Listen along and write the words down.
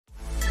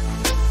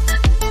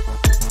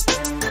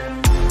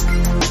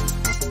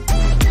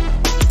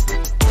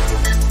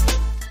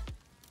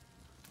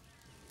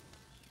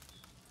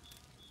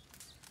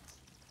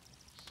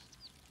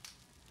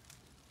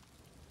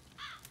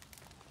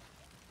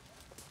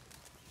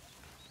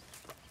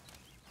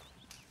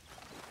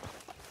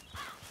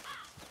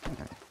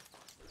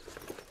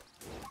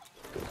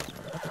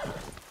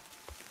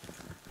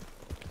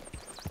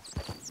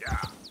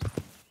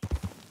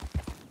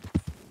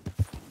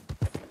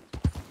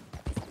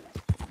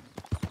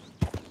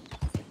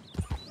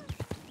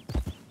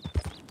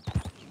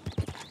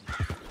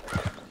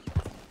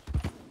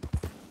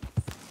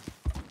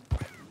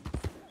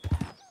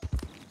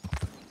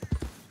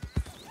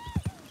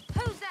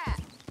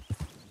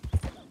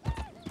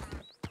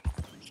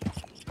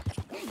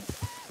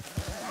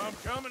I'm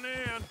coming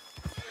in.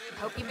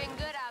 Hope you've been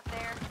good out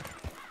there.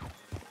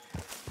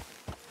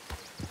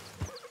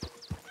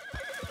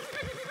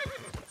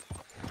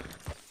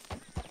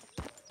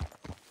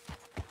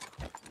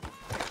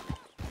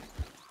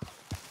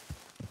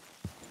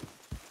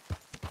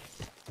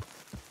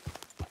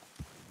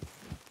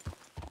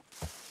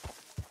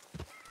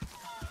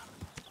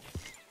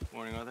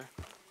 Morning, Arthur.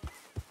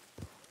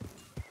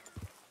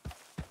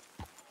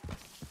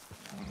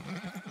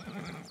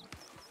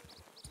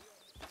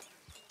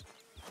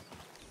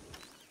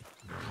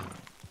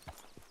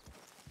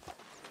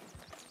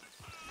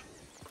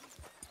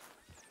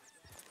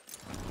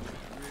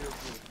 Real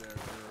good there,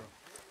 girl.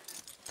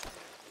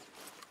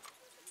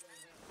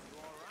 You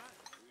all right?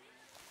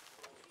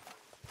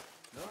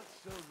 Not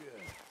so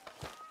good.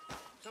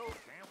 So,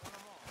 camping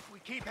them all. We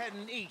keep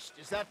heading east.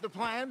 Is that the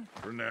plan?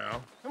 For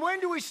now. And when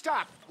do we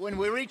stop? When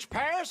we reach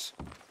Paris?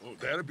 Oh,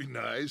 that'd be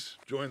nice.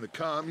 Join the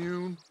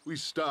commune. We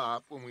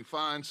stop when we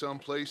find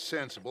someplace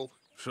sensible.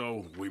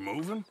 So, we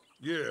moving?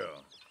 Yeah.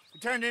 We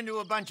turned into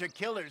a bunch of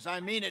killers. I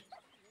mean it.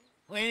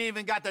 We ain't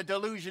even got the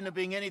delusion of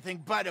being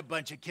anything but a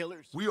bunch of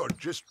killers. We are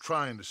just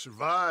trying to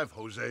survive,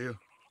 Hosea.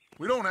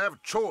 We don't have a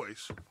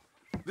choice.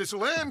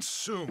 This'll end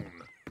soon.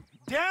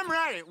 Damn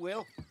right it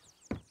will.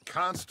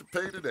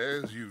 Constipated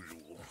as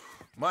usual.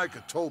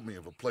 Micah told me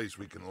of a place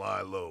we can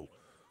lie low.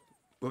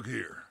 Look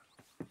here.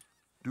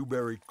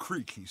 Dewberry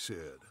Creek, he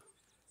said.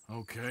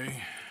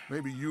 Okay.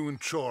 Maybe you and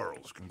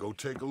Charles can go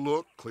take a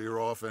look, clear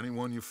off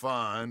anyone you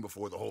find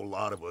before the whole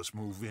lot of us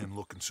move in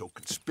looking so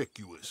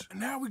conspicuous.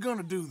 And how we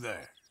gonna do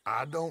that?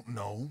 I don't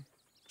know.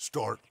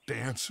 Start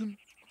dancing?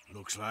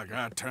 Looks like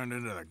I turned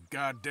into the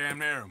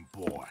goddamn errand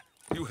boy.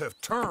 You have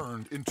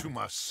turned into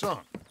my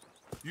son.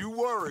 You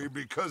worry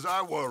because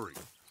I worry.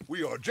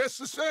 We are just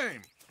the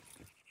same.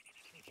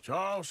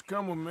 Charles,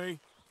 come with me.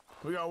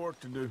 We got work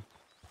to do.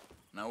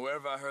 Now, where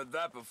have I heard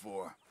that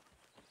before?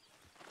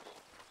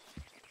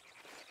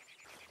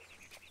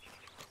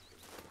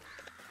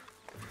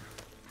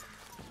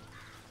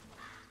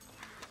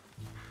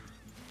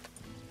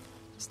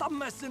 Stop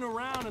messing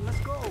around and let's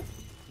go.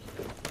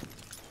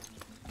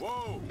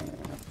 Whoa!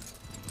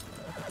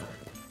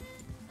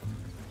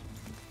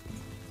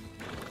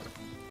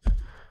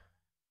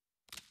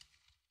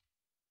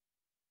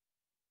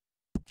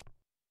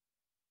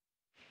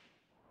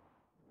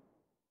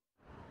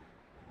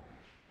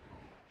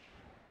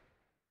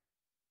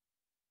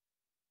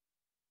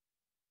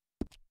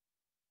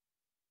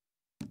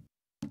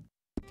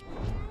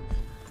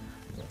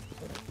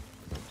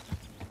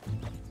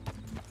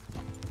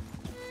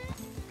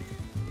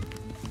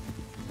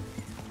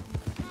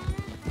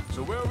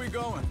 So where are we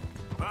going?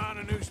 Find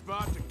a new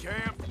spot to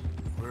camp.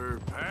 We're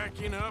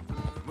packing up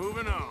and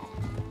moving on.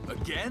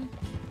 Again?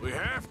 We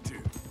have to.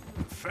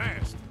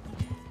 Fast.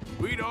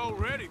 We'd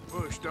already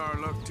pushed our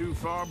luck too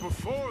far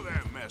before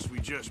that mess we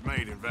just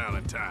made in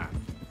Valentine.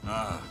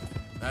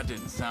 That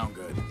didn't sound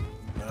good.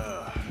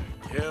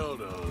 Killed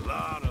a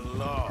lot of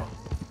law.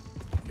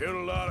 Killed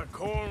a lot of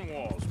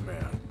Cornwall's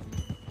men.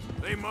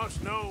 They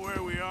must know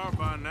where we are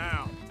by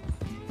now.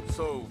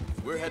 So,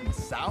 we're heading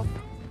south?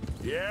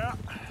 Yeah.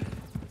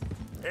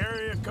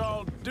 Area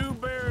called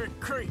Dewberry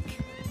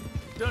Creek.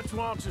 Dutch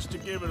wants us to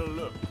give it a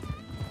look.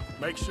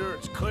 Make sure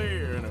it's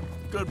clear and a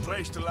good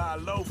place to lie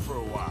low for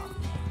a while.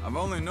 I've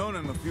only known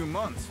him a few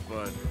months,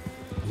 but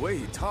the way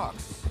he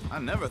talks, I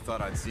never thought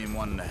I'd see him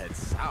wanting to head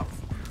south.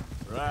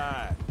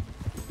 Right.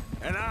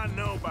 And I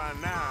know by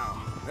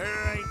now,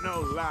 there ain't no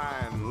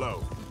lying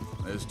low.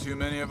 There's too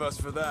many of us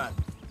for that.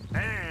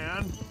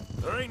 And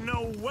there ain't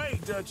no way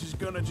Dutch is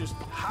gonna just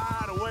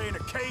hide away in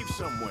a cave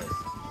somewhere.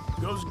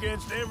 Goes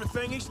against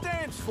everything he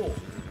stands for.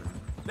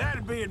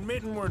 That'd be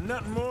admitting we're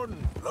nothing more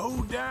than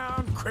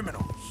low-down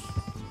criminals.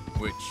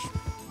 Which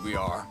we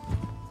are.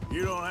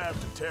 You don't have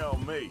to tell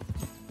me.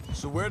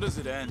 So where does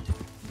it end?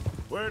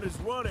 Where does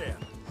what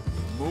end?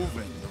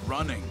 Moving, the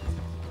running.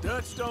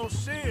 Dutch don't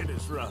see it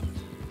as running.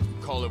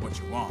 Call it what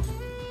you want.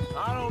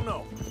 I don't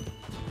know.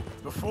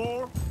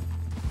 Before,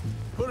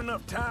 put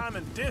enough time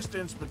and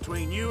distance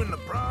between you and the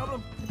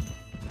problem,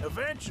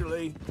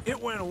 eventually it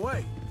went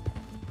away.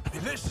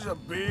 This is a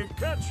big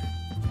country.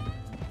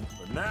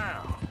 But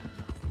now,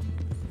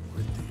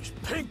 with these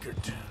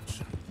Pinkertons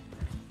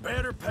and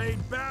better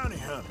paid bounty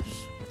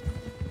hunters,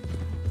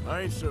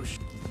 I ain't so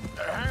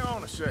hang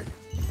on a second.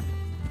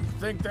 I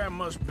think that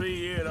must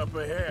be it up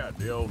ahead,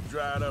 the old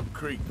dried up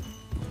creek.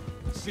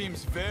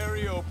 Seems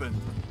very open.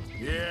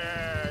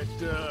 Yeah, it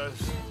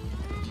does.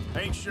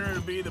 Ain't sure to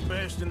be the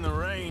best in the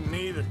rain,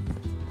 neither.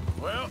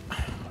 Well,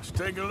 let's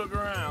take a look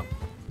around.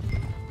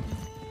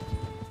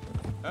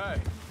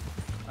 Hey,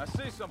 I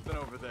see something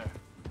over there.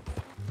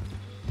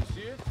 You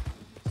see it?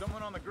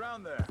 Someone on the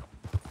ground there.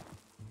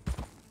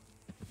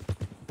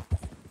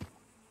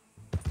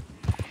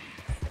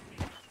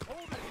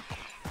 Hold it!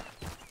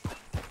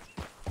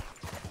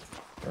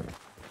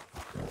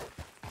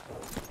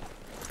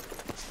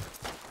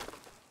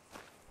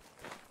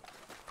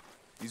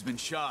 He's been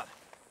shot.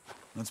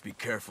 Let's be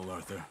careful,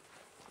 Arthur.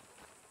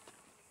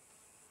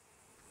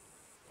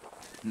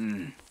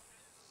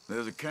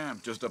 There's a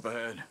camp just up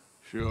ahead.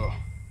 Sure.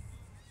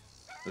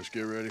 Let's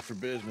get ready for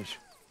business.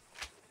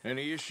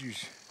 Any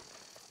issues,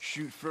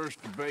 shoot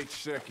first, debate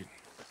second.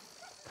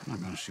 I'm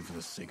not gonna shoot for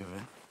the sake of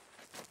it.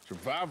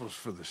 Survival's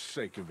for the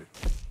sake of it.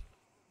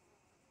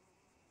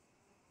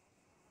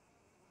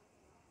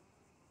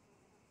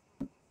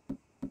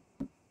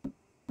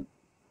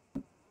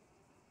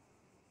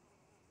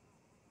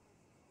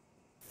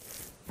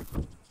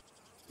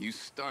 You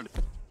started.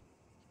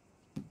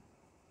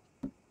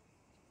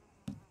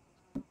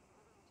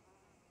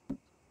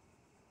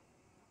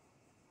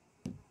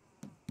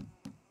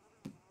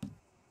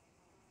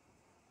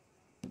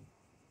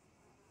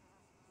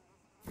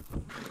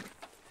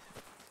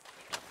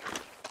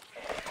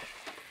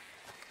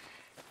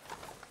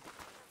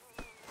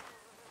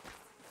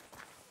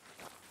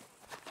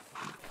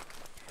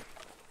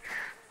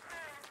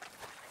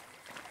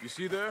 You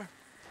see there?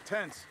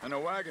 Tents and a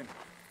wagon.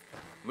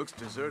 Looks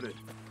deserted.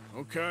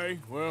 Okay,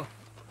 well,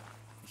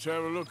 let's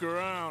have a look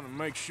around and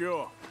make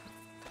sure.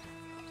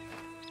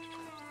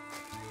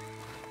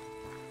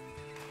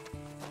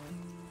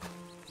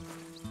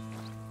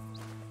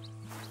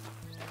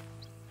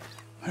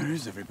 Where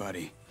is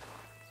everybody?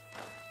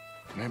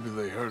 Maybe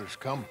they heard us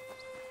coming.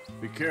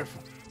 Be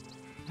careful.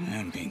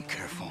 I'm being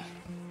careful.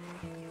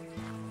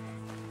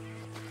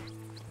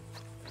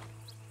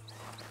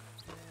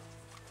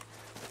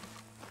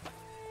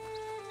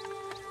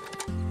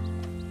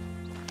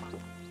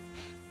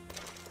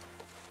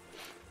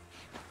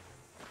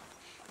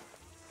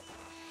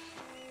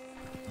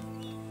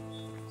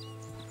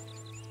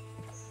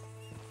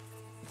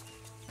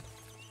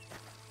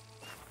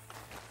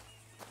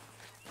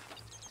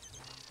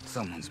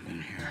 Someone's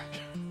been here.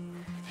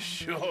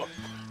 Sure.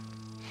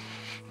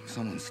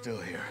 Someone's still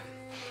here.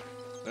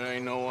 There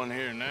ain't no one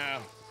here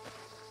now.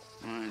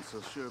 I ain't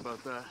so sure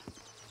about that.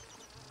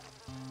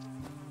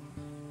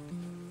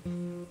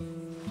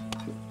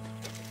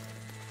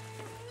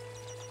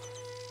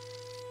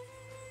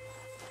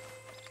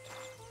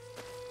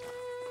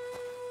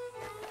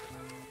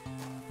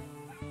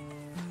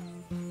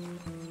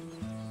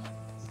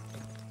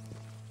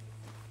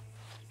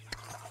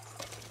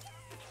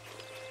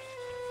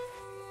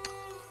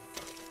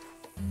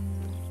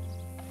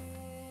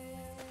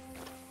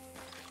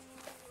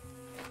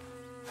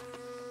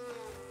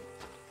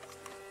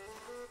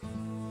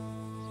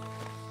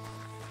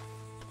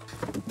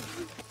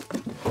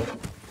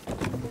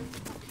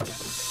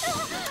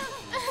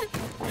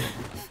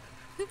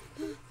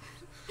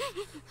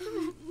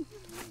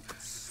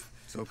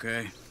 It's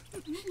okay.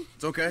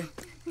 It's okay.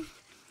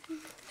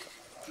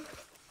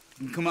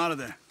 Come out of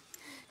there.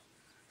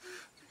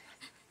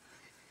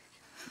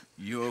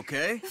 You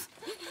okay?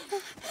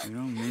 You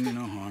don't mean you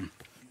no harm.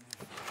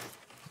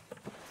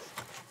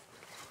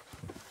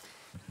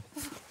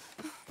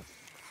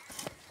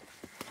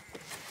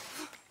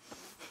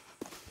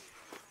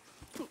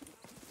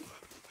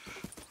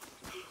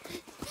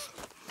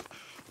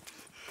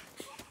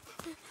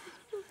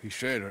 He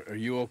said, are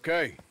you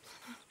okay?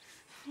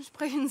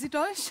 Sprechen Sie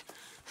Deutsch?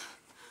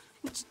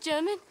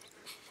 German?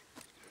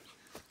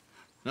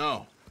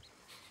 No.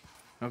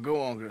 Now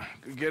go on,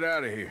 get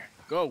out of here.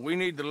 Go, we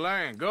need the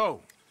land,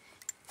 go.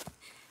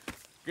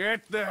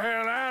 Get the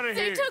hell out of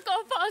They here. took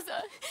our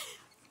father.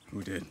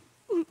 Who did?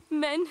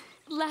 Men,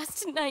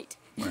 last night.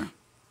 Where?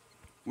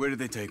 Where did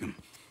they take him?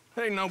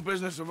 Ain't no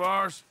business of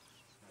ours.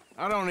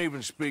 I don't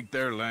even speak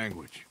their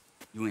language.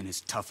 You ain't as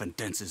tough and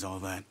dense as all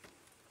that.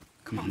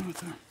 Come on,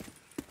 Arthur.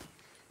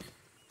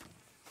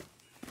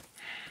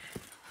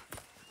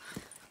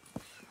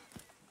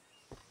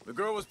 The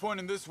girl was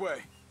pointing this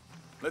way.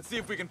 Let's see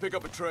if we can pick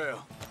up a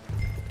trail.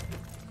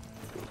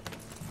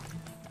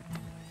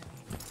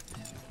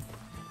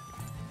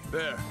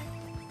 There.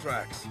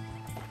 Tracks.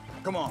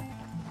 Come on.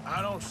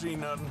 I don't see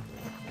nothing.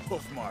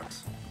 Hoof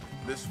marks.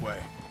 This way.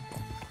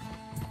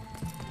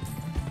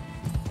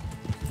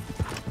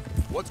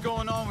 What's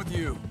going on with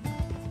you?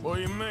 What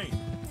do you mean?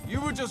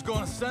 You were just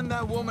gonna send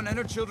that woman and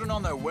her children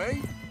on their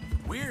way?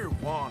 We're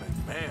wanted,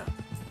 man.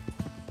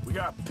 We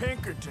got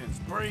Pinkertons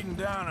breathing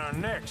down our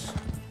necks.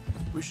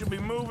 We should be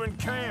moving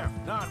camp,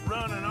 not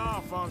running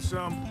off on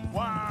some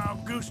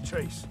wild goose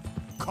chase.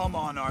 Come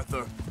on,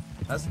 Arthur.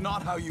 That's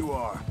not how you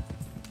are.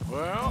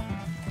 Well,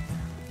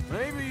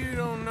 maybe you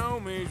don't know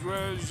me as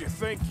well as you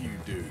think you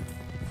do.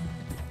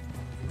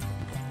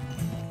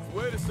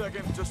 Wait a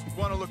second. Just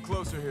want to look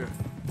closer here.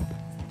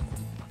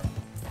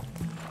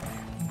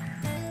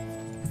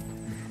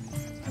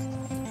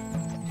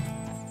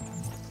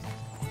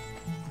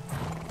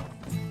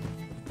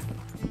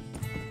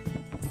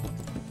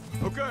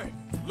 Okay.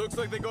 Looks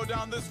like they go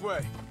down this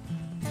way.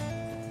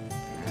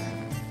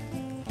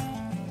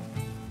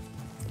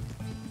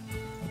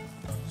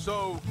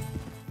 So,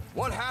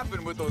 what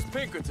happened with those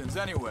Pinkertons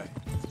anyway?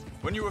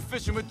 When you were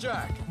fishing with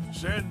Jack?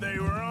 Said they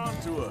were on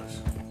to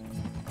us.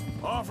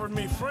 Offered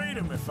me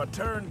freedom if I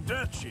turned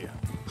Dutch here.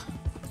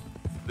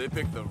 They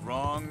picked the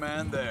wrong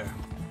man there.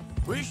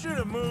 We should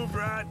have moved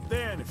right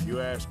then, if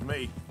you ask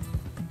me.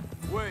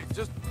 Wait,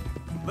 just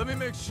let me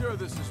make sure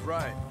this is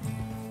right.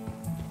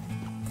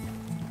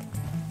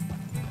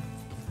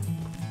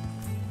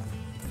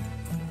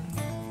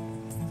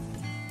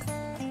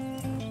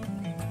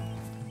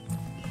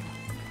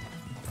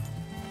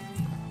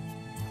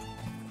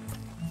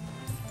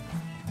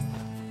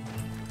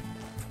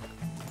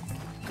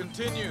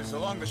 continues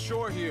along the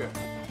shore here.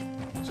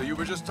 So you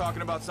were just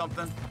talking about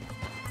something?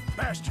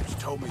 Bastards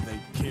told me they'd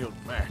killed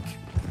Mac.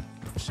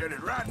 Said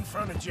it right in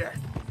front of Jack.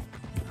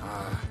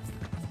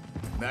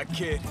 That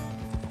kid,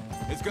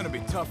 it's gonna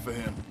be tough for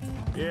him.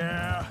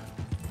 Yeah,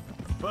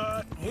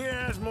 but he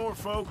has more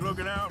folk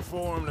looking out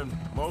for him than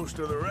most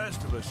of the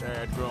rest of us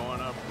had growing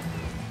up.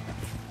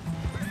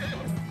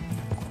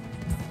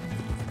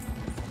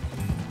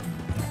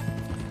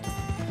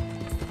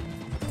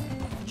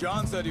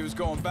 John said he was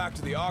going back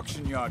to the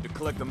auction yard to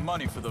collect the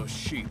money for those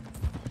sheep.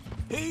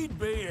 He'd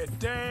be a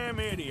damn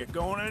idiot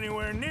going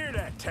anywhere near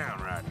that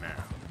town right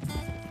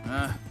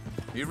now.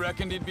 He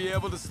reckoned he'd be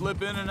able to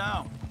slip in and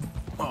out.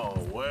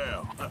 Oh,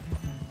 well.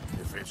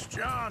 If it's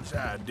John's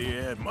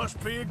idea, it must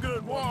be a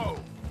good one. Whoa!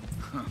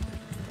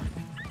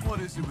 What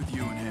is it with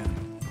you and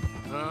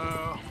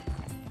him?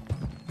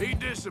 He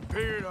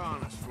disappeared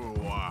on us for a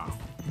while.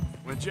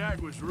 When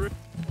Jack was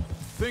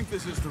Think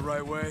this is the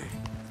right way?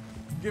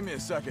 Give me a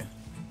second.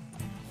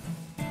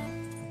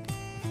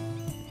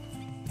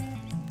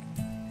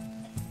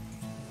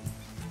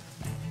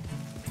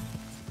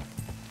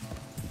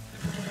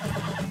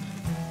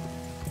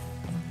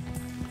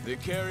 They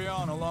carry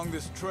on along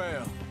this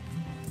trail.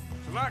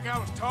 So like I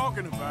was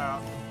talking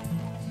about,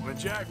 when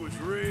Jack was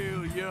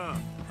real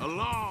young, a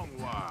long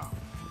while,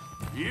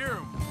 year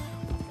or more,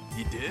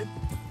 He did?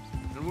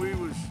 and we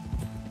was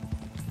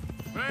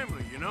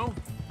family, you know?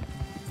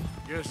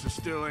 Guess I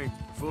still ain't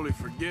fully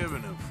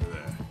forgiven him for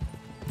that.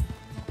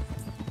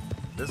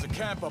 There's a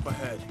camp up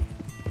ahead.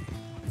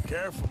 Be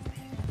careful.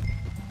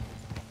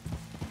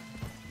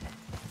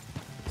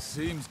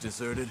 Seems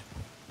deserted.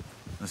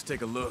 Let's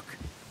take a look.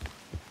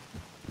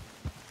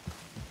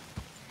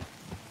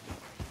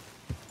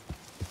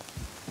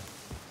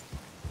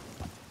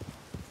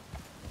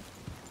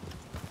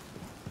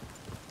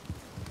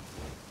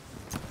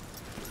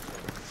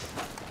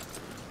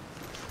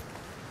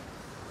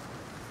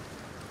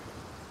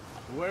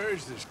 Where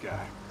is this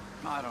guy?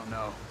 I don't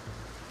know.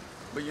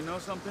 But you know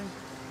something?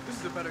 This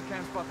is a better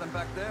camp spot than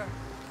back there.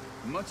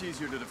 Much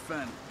easier to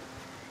defend.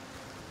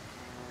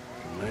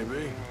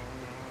 Maybe.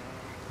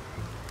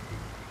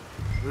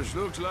 This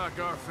looks like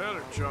our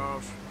feller,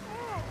 Charles.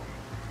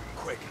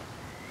 Quick,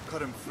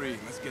 cut him free.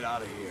 Let's get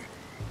out of here.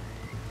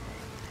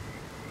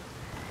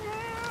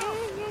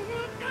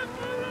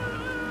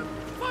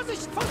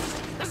 Vorsicht,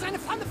 Vorsicht! Das ist eine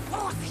Pfanne!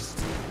 Vorsicht!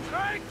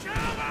 Take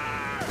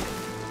cover!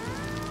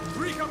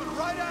 Three coming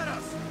right at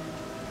us!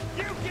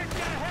 You get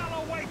the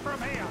hell away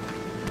from him!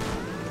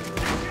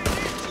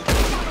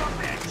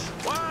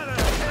 Why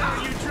the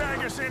hell you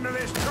drag us into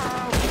this,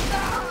 Charles?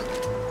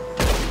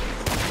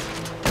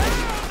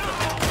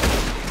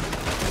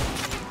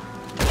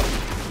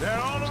 That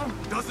all of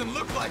them? Doesn't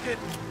look like it!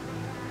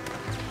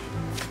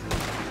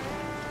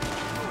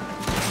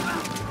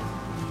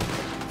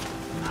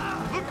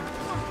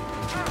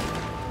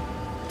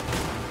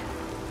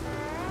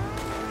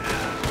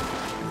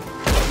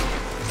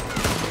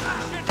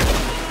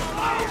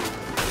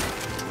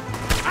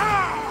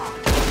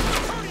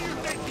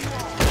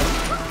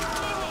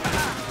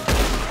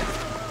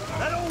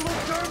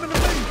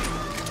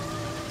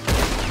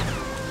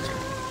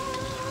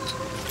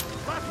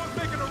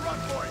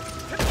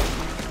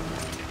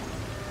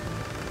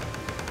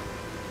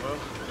 Well,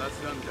 that's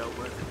them dealt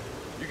with.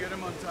 You get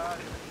them untied,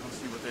 I'll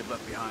see what they've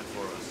left behind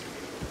for us.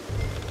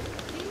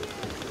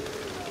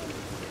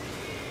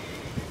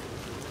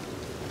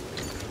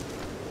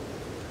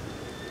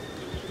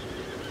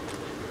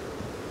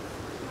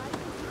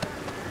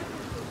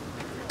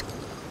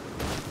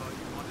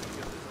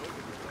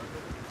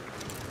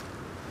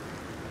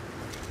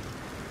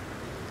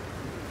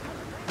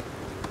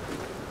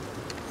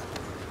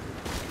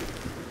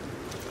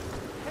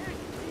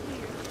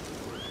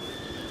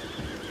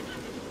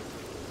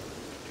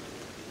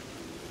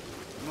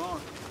 Come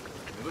on.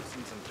 You look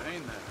in some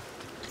pain there.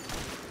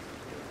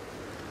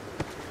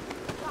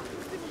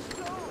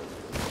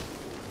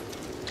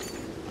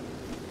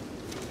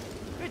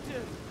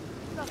 Bitte,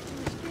 lasst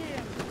mich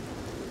gehen.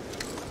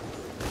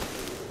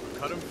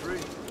 Cut him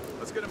free.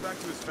 Let's get him back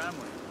to his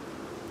family.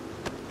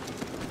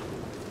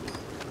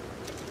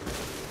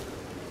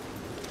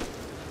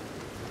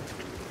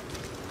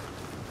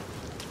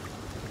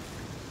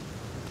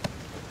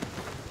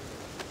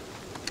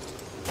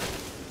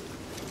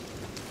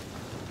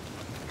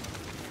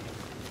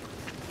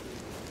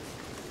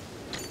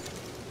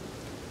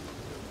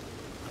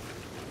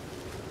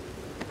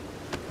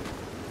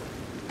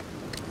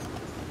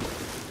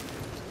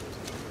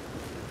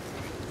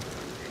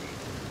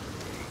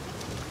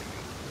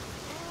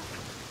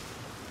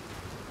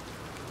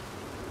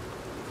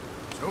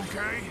 It's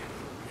okay.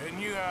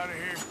 Getting you out of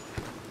here.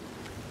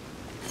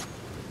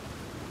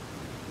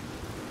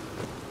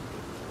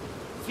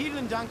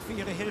 Vielen Dank für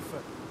Ihre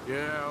Hilfe.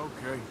 Yeah,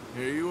 okay.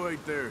 Here, you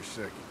wait there a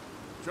second.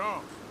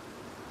 Charles,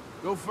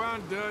 go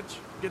find Dutch,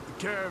 get the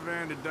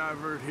caravan to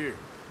divert here.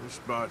 This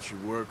spot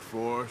should work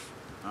for us.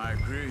 I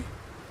agree.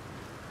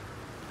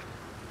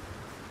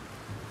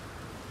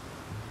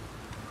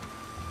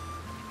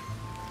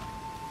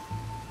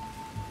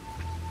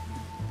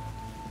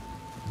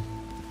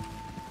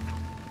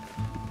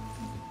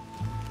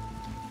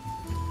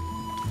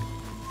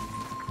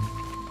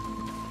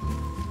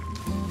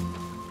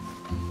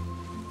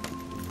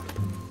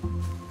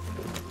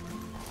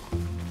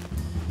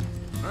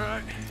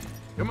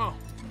 Come on.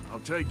 I'll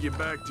take you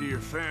back to your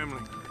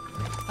family.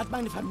 Hat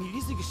meine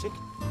Familie sie geschickt?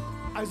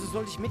 Also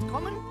soll ich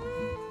mitkommen?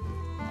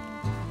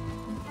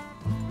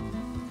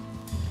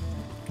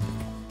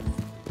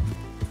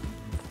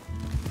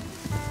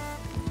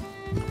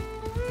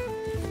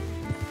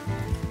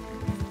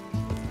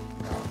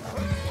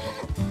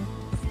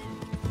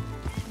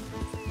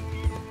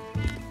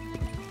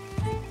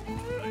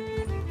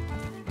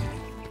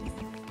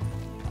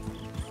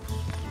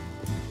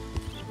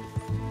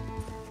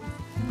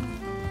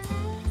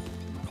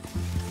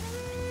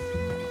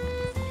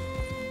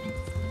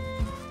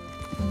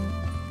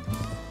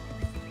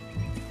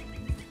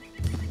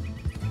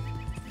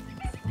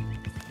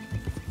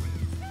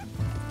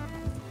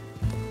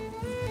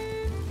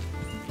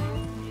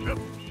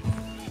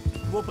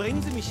 Wo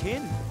bringen Sie mich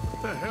hin?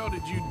 What the hell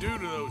did you do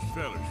to those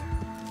fellas?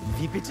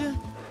 Wie bitte?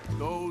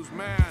 Those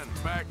men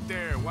back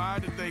there, why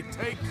did they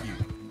take you?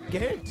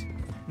 Geld.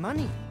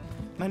 Money.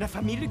 Meiner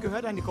Familie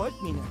gehört eine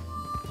Goldmine.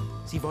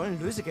 Sie wollen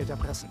Lösegeld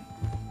erpressen.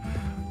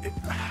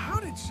 How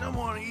did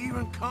someone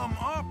even come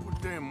up with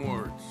them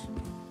words?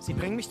 Sie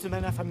bringen mich zu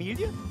meiner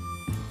Familie?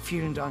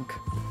 Vielen Dank.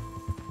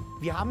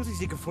 Wie haben Sie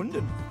sie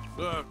gefunden?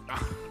 Look,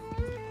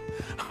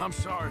 I'm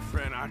sorry,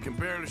 friend. I can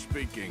barely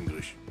speak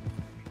English.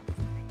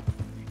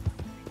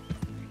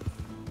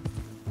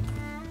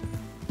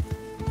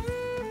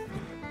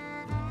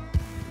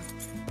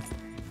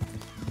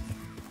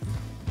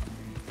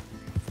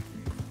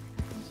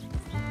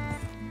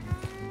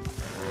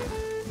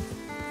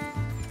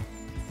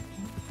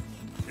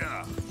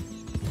 Yeah.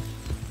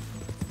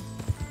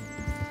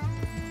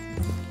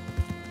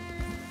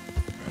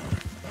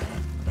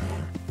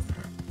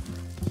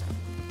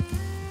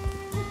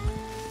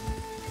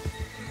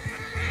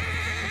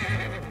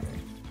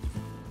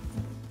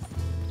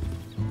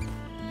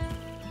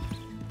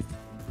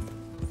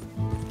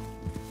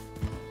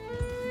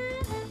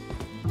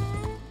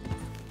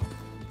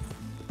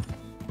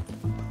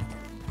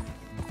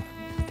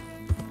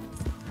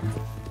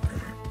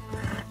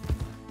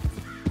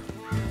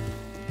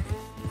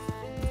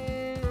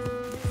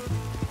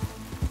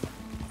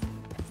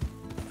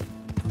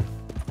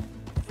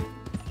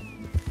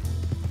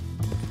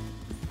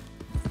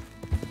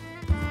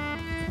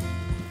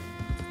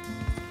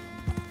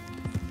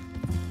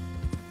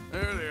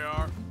 There they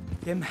are.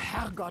 Dem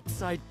Herrgott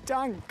sei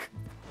Dank.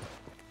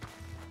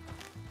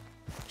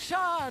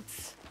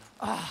 Schatz!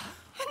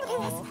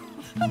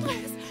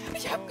 Andreas,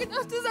 ich hab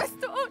gedacht, du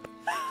seist tot.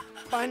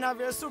 Beinahe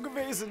wär's so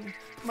gewesen.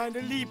 Meine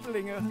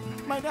Lieblinge,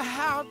 meine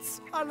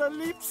Herz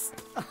allerliebsten.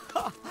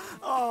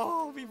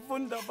 Oh, wie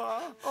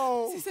wunderbar.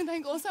 Oh, Sie sind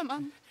ein großer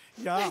Mann.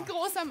 ja, Ein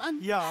großer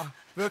Mann. ja,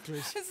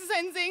 wirklich. Es ist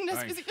ein Segen,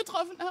 dass wir Sie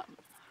getroffen haben.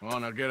 Come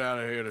on, now get out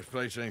of here. This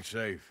place ain't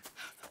safe.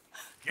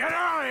 Get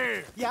out of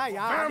here! Ja,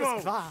 ja, alles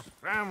Vamos! klar.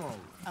 Vamos!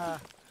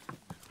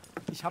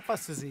 Ich hab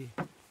was für Sie.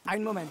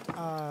 Einen Moment.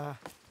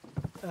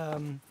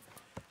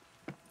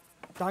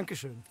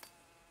 Dankeschön.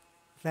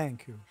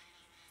 Thank you.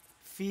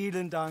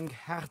 Vielen Dank,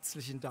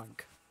 herzlichen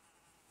Dank.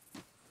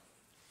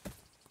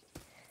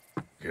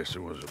 Guess it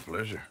was a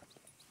pleasure.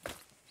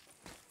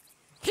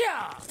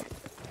 Ja!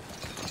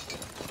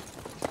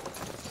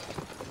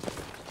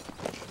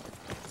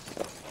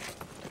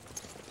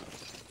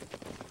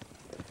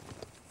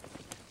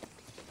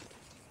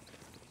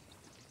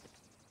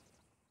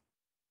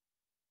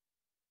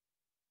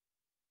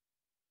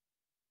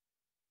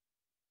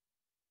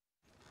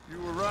 You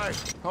were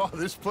right. Oh,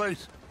 this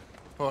place.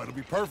 Oh, it'll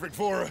be perfect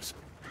for us.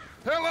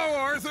 Hello,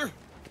 Arthur.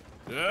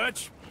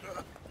 Dutch?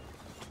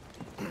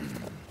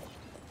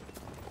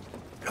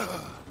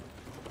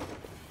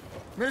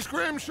 Miss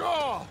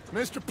Grimshaw,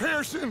 Mr.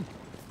 Pearson,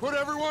 put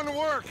everyone to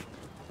work.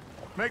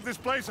 Make this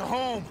place a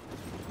home.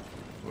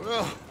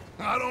 Well,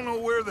 I don't know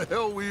where the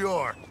hell we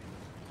are,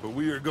 but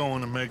we are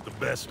going to make the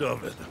best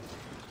of it.